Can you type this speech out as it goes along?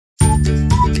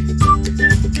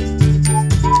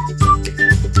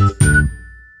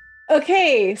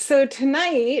Okay, so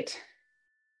tonight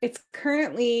it's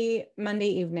currently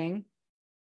Monday evening,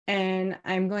 and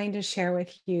I'm going to share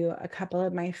with you a couple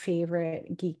of my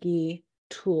favorite geeky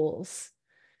tools.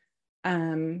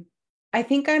 Um, I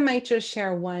think I might just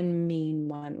share one main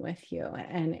one with you,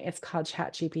 and it's called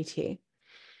ChatGPT.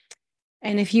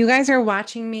 And if you guys are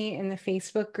watching me in the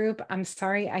Facebook group, I'm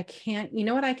sorry, I can't. You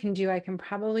know what I can do? I can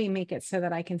probably make it so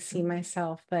that I can see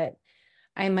myself, but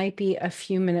I might be a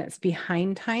few minutes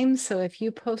behind time. So if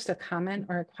you post a comment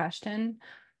or a question,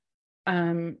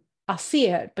 um, I'll see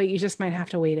it, but you just might have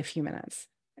to wait a few minutes,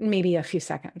 maybe a few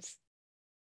seconds.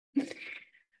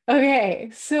 Okay,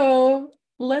 so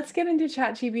let's get into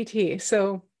ChatGPT.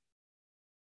 So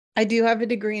I do have a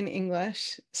degree in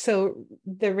English. So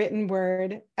the written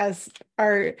word, as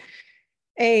our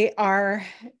AR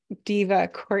diva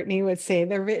Courtney would say,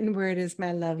 the written word is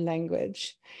my love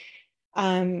language.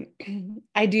 Um,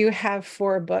 I do have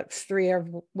 4 books, 3 of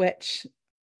which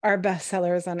are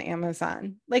bestsellers on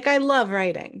Amazon. Like, I love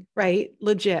writing, right?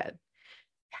 Legit.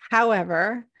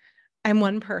 However, I'm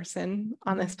one person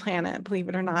on this planet, believe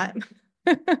it or not.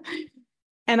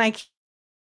 And I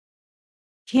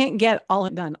can't get all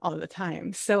done all the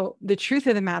time. So the truth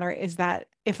of the matter is that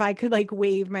if I could like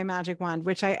wave my magic wand,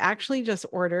 which I actually just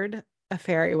ordered a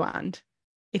fairy wand,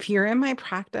 if you're in my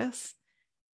practice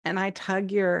and I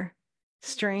tug your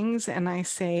strings and I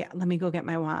say, let me go get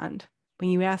my wand.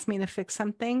 When you ask me to fix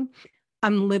something,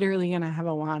 I'm literally going to have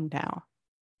a wand now.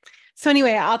 So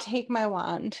anyway, I'll take my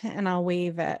wand and I'll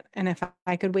wave it. And if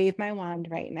I could wave my wand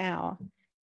right now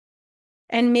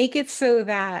and make it so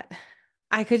that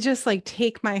I could just like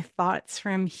take my thoughts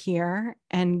from here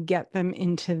and get them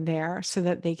into there so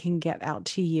that they can get out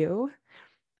to you,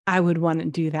 I would want to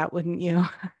do that, wouldn't you?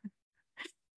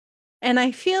 And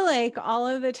I feel like all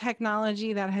of the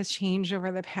technology that has changed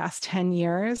over the past 10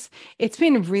 years, it's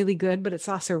been really good, but it's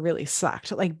also really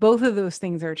sucked. Like both of those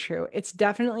things are true. It's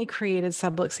definitely created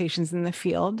subluxations in the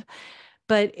field,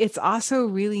 but it's also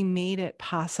really made it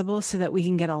possible so that we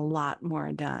can get a lot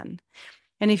more done.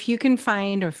 And if you can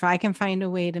find, or if I can find a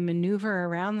way to maneuver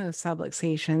around those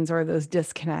subluxations or those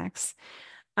disconnects,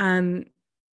 um,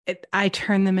 I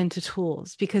turn them into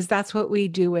tools because that's what we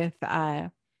do with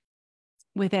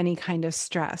any kind of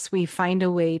stress. We find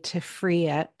a way to free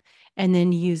it and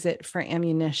then use it for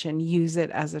ammunition, use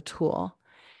it as a tool.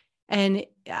 And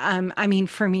I mean,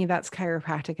 for me, that's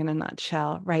chiropractic in a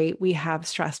nutshell, right? We have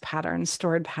stress patterns,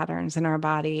 stored patterns in our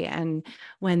body. And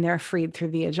when they're freed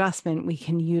through the adjustment, we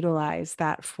can utilize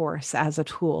that force as a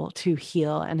tool to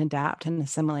heal and adapt and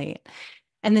assimilate.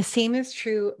 And the same is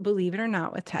true, believe it or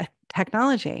not, with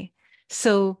technology.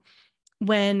 So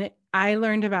when I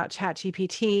learned about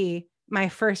ChatGPT, my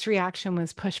first reaction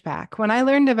was pushback. When I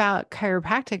learned about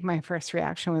chiropractic, my first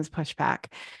reaction was pushback.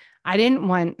 I didn't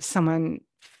want someone,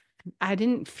 I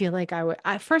didn't feel like I would.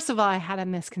 First of all, I had a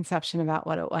misconception about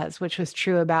what it was, which was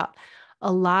true about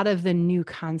a lot of the new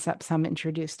concepts I'm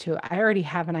introduced to. I already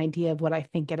have an idea of what I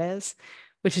think it is,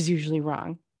 which is usually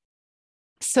wrong.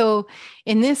 So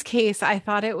in this case, I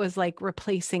thought it was like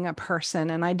replacing a person,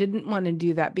 and I didn't want to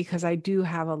do that because I do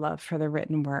have a love for the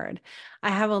written word.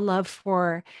 I have a love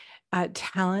for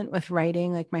talent with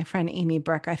writing. Like my friend Amy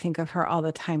Burke, I think of her all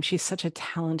the time. She's such a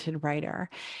talented writer.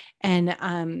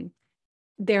 And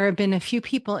there have been a few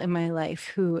people in my life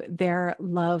who their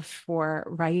love for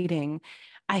writing,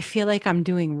 I feel like I'm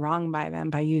doing wrong by them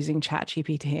by using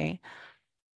ChatGPT.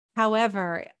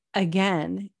 However,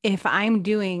 again, if I'm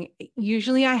doing,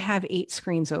 usually I have 8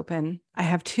 screens open. I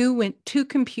have two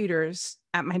computers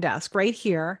at my desk right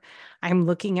here. I'm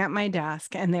looking at my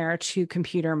desk and there are 2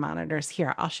 computer monitors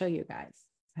here. I'll show you guys.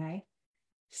 Okay.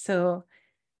 So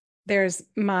there's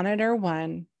monitor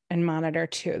 1 and monitor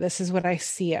 2. This is what I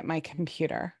see at my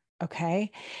computer.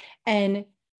 Okay. And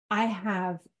I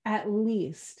have at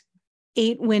least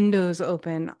 8 windows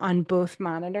open on both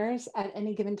monitors at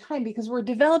any given time because we're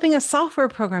developing a software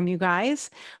program, you guys.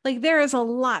 Like there is a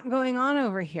lot going on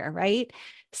over here, right?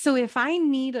 So if I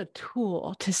need a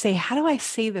tool to say, how do I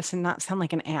say this and not sound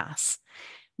like an ass?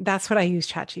 That's what I use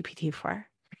ChatGPT for.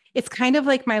 It's kind of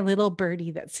like my little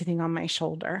birdie that's sitting on my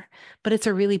shoulder, but it's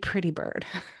a really pretty bird.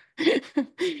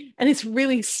 And it's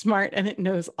really smart and it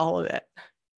knows all of it.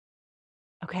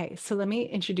 Okay, so let me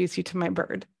introduce you to my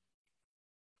bird,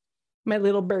 my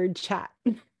little bird chat.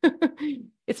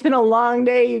 It's been a long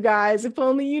day, you guys. If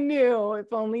only you knew,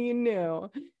 if only you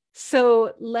knew.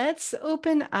 So let's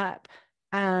open up.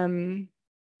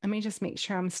 Let me just make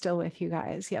sure I'm still with you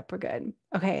guys. Yep, we're good.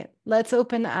 Okay, let's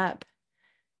open up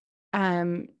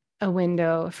um, a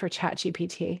window for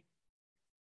ChatGPT.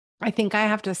 I think I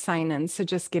have to sign in, so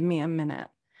just give me a minute.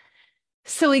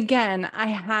 So again, I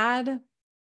had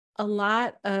a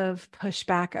lot of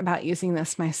pushback about using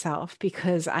this myself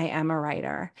because I am a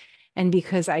writer and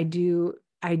because I do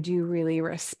really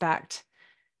respect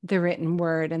the written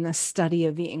word and the study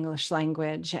of the English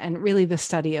language and really the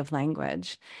study of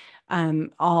language,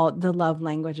 all the love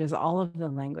languages, all of the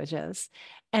languages.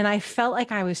 And I felt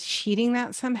like I was cheating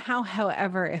that somehow.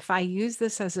 However, if I use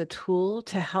this as a tool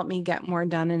to help me get more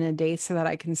done in a day so that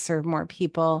I can serve more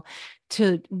people,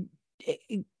 to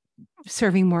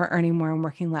serving more, earning more, and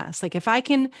working less. Like if I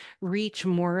can reach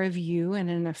more of you in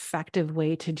an effective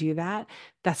way to do that,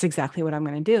 that's exactly what I'm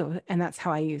going to do. And that's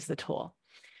how I use the tool.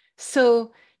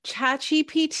 So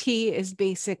ChatGPT is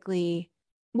basically,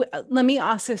 let me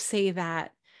also say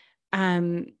that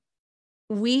um,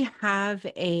 we have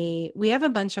a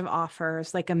bunch of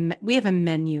offers, like we have a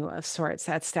menu of sorts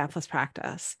at Staffless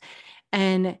Practice.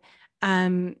 And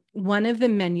one of the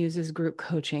menus is group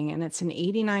coaching, and it's an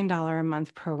 $89 a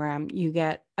month program. You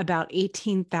get about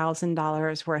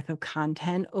 $18,000 worth of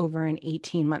content over an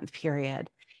 18-month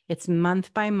period. It's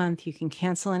month by month. You can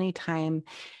cancel anytime.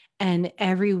 And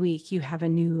every week you have a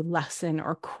new lesson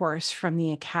or course from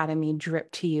the academy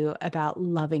drip to you about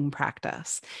loving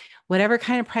practice. Whatever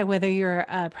kind of, whether you're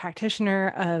a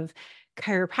practitioner of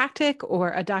chiropractic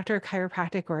or a doctor of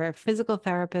chiropractic or a physical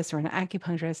therapist or an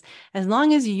acupuncturist, as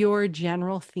long as your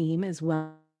general theme is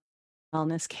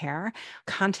wellness care,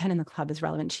 content in the club is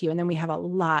relevant to you. And then we have a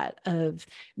lot of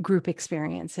group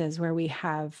experiences where we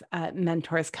have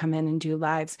mentors come in and do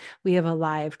lives. We have a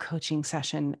live coaching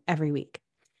session every week.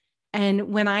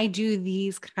 And when I do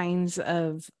these kinds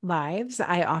of lives,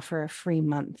 I offer a free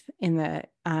month in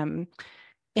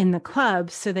the club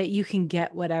so that you can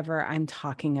get whatever I'm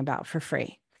talking about for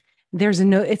free.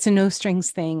 It's a no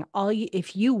strings thing.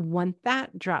 If you want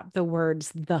that, drop the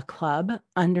words "the club"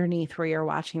 underneath where you're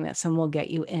watching this and we'll get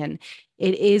you in.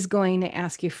 It is going to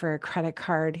ask you for a credit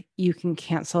card. You can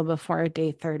cancel before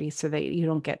day 30 so that you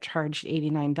don't get charged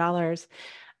 $89.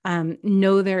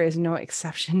 No, there is no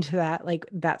exception to that. Like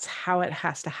that's how it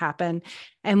has to happen.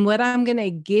 And what I'm going to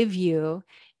give you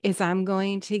is I'm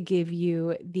going to give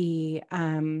you the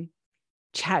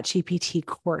ChatGPT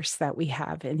course that we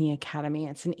have in the academy.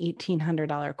 It's an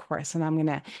 $1,800 course, and I'm going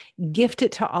to gift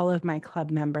it to all of my club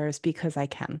members because I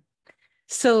can.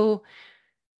 So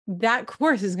that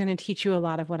course is going to teach you a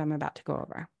lot of what I'm about to go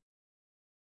over.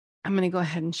 I'm going to go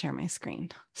ahead and share my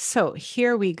screen. So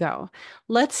here we go.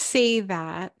 Let's say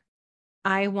that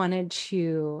I wanted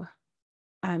to,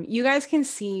 you guys can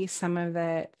see some of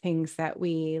the things that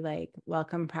we like: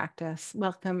 welcome practice,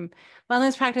 welcome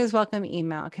wellness practice, welcome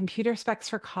email, computer specs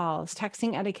for calls,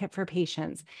 texting etiquette for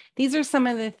patients. These are some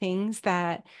of the things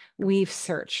that we've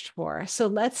searched for. So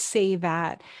let's say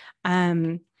that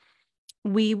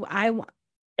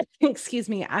excuse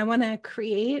me, I want to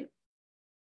create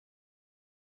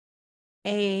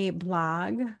a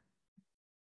blog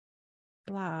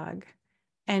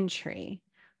entry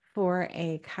for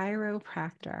a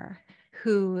chiropractor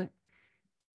who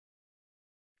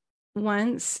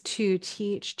wants to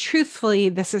teach, truthfully,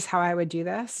 this is how I would do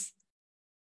this,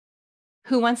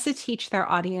 who wants to teach their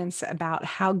audience about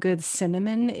how good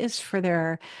cinnamon is for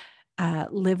their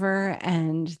liver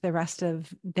and the rest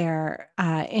of their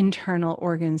internal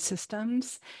organ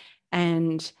systems,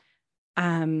 and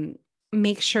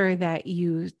make sure that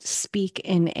you speak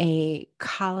in a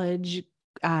college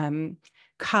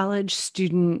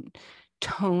student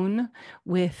tone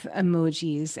with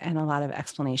emojis and a lot of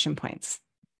exclamation points.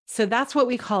 So that's what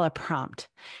we call a prompt.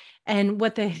 And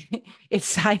I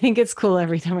think it's cool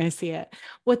every time I see it.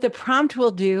 What the prompt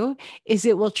will do is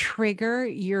it will trigger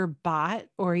your bot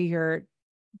or your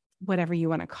whatever you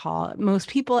want to call it. Most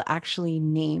people actually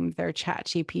name their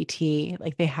ChatGPT,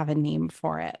 like they have a name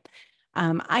for it.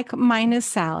 Mine is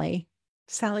Sally.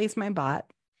 Sally's my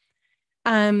bot.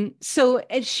 So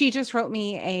she just wrote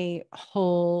me a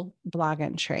whole blog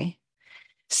entry.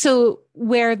 So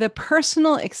where the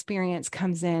personal experience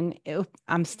comes in,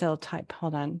 I'm still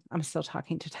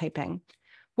talking to typing.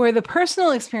 Where the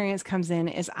personal experience comes in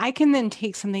is I can then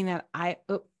take something that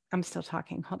I'm still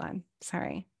talking. Hold on.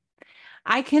 Sorry.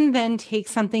 I can then take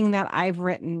something that I've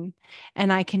written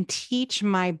and I can teach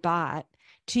my bot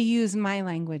to use my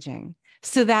languaging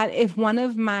so that if one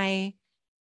of my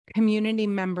community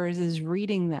members is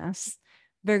reading this,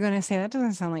 they're going to say, that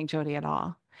doesn't sound like Jody at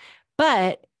all.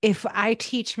 But if I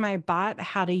teach my bot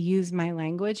how to use my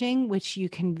languaging, which you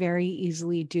can very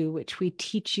easily do, which we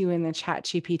teach you in the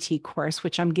ChatGPT course,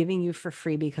 which I'm giving you for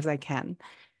free because I can,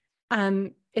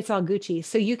 it's all Gucci.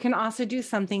 So you can also do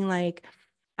something like,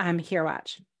 here,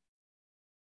 watch.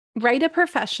 Write a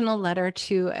professional letter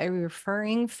to a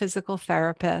referring physical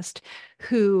therapist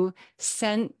who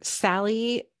sent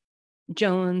Sally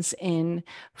Jones in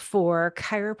for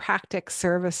chiropractic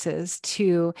services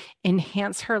to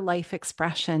enhance her life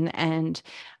expression and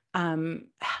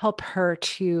help her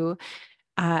to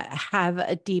have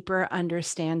a deeper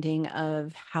understanding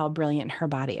of how brilliant her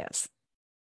body is.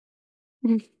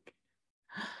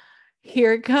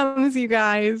 Here it comes, you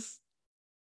guys.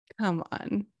 Come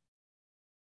on.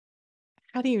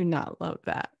 How do you not love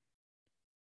that?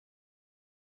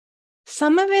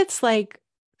 Some of it's like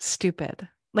stupid.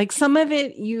 Like some of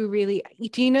it you really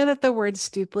do you know that the word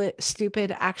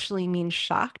stupid actually means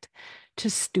shocked, to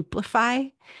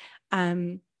stupefy?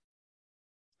 Um,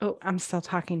 oh, I'm still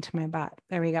talking to my bot.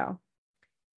 There we go.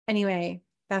 Anyway,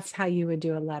 that's how you would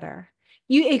do a letter.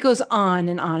 It goes on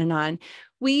and on and on.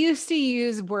 We used to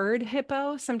use word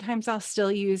hippo. Sometimes I'll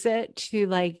still use it to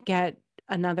like get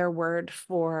another word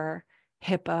for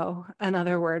hippo,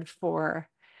 another word for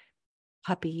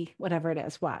puppy, whatever it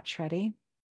is. Watch, ready?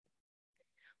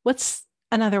 What's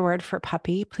another word for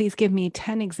puppy? Please give me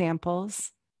 10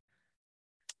 examples.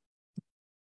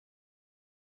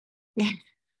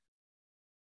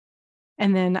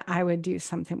 And then I would do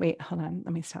something. Wait, hold on.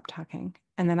 Let me stop talking.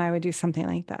 And then I would do something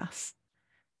like this.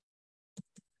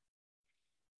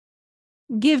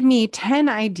 Give me 10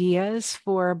 ideas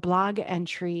for blog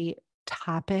entry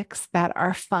topics that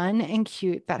are fun and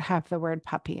cute that have the word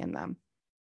puppy in them.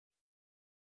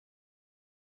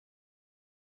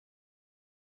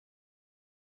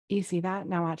 You see that?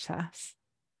 Now watch this.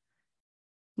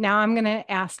 Now I'm going to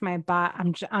ask my bot,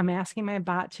 I'm asking my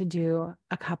bot to do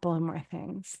a couple of more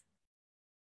things.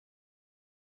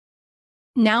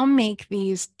 Now make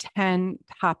these 10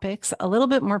 topics a little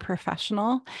bit more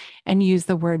professional and use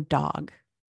the word dog.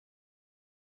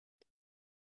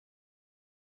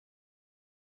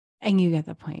 And you get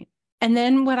the point. And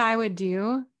then what I would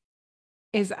do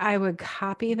is I would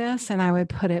copy this and I would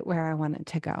put it where I want it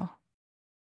to go.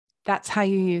 That's how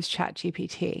you use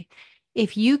ChatGPT.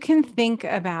 If you can think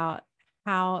about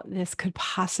how this could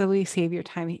possibly save your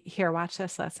time, here, watch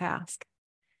this. Let's ask.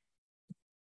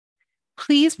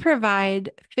 Please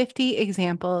provide 50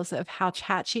 examples of how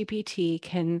ChatGPT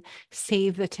can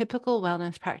save the typical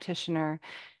wellness practitioner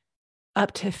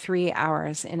up to 3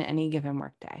 hours in any given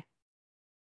workday.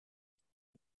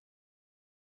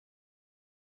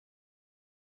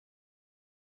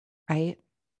 Right?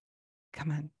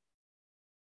 Come on.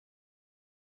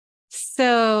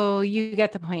 So you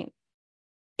get the point.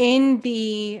 In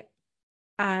the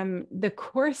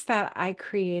course that I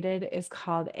created is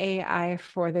called AI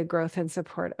for the Growth and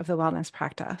Support of the Wellness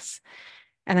Practice.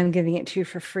 And I'm giving it to you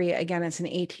for free. Again, it's an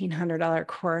 $1,800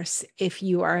 course. If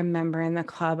you are a member in the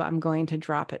club, I'm going to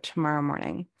drop it tomorrow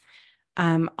morning.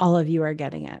 All of you are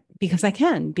getting it because I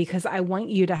can, because I want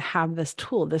you to have this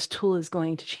tool. This tool is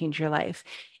going to change your life.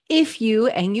 If you,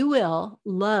 and you will,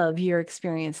 love your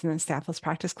experience in the Staffless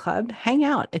Practice Club, hang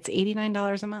out. It's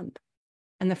 $89 a month.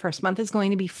 And the first month is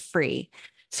going to be free.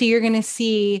 So you're going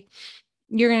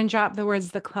to drop the words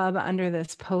the club under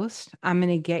this post. I'm going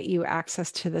to get you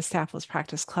access to the Staffless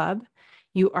Practice Club.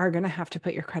 You are going to have to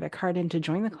put your credit card in to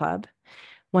join the club.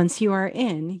 Once you are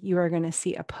in, you are going to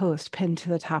see a post pinned to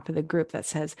the top of the group that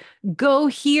says, go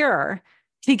here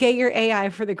to get your AI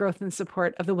for the growth and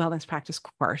support of the wellness practice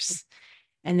course.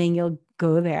 And then you'll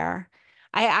go there.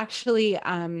 I actually,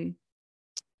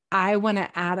 I want to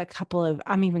add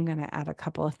I'm even going to add a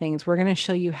couple of things. We're going to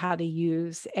show you how to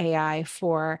use AI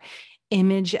for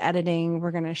image editing.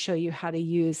 We're going to show you how to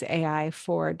use AI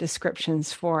for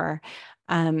descriptions for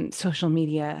social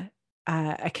media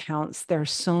accounts. There's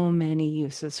so many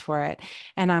uses for it.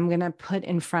 And I'm going to put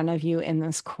in front of you in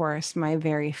this course my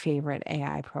very favorite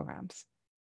AI programs.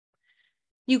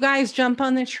 You guys jump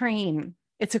on the train.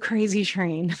 It's a crazy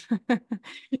train.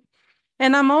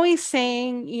 And I'm always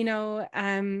saying,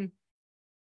 I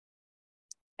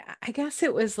guess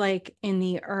it was like in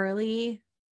the early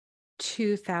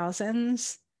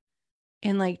 2000s,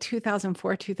 in like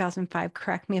 2004, 2005,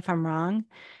 correct me if I'm wrong,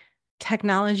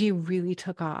 technology really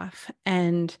took off.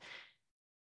 And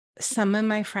some of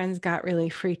my friends got really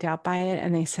freaked out by it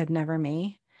and they said, never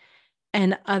me.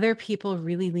 And other people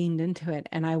really leaned into it.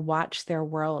 And I watched their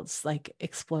worlds like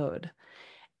explode.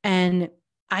 And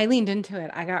I leaned into it.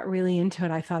 I got really into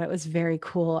it. I thought it was very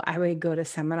cool. I would go to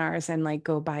seminars and like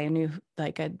go buy a new,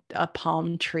 like a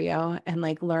Palm Trio and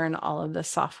like learn all of the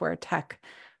software tech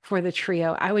for the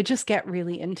Trio. I would just get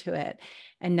really into it.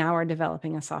 And now we're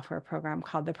developing a software program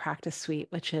called the Practice Suite,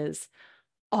 which is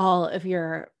all of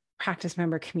your practice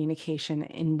member communication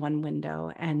in one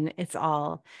window. And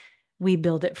we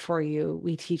build it for you.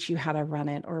 We teach you how to run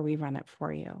it, or we run it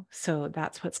for you. So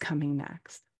that's what's coming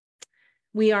next.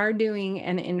 We are doing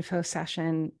an info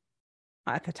session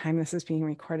at the time this is being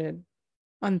recorded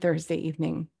on Thursday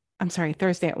evening. I'm sorry,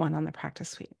 Thursday at 1 on the practice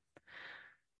suite.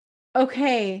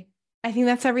 Okay. I think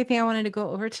that's everything I wanted to go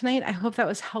over tonight. I hope that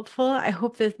was helpful. I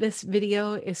hope that this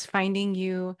video is finding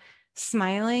you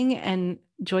smiling and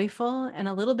joyful and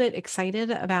a little bit excited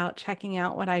about checking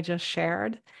out what I just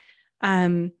shared.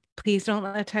 Please don't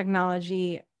let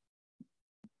technology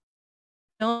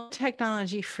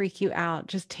freak you out.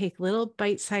 Just take little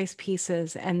bite-sized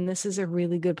pieces, and this is a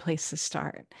really good place to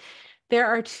start. There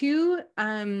are two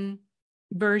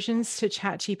versions to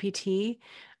ChatGPT.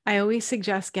 I always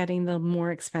suggest getting the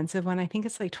more expensive one. I think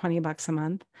it's like 20 bucks a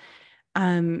month.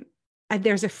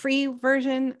 There's a free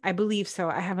version. I believe so.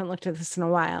 I haven't looked at this in a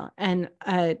while. And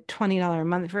a $20 a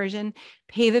month version.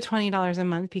 Pay the $20 a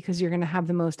month because you're going to have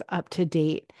the most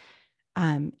up-to-date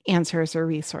answers or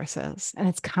resources. And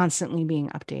it's constantly being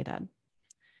updated.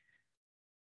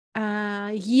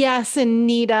 Yes,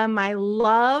 Anita, my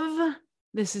love.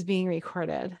 This is being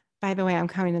recorded. By the way, I'm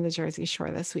coming to the Jersey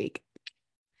Shore this week.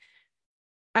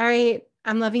 All right.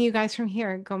 I'm loving you guys from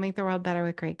here. Go make the world better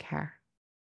with great care.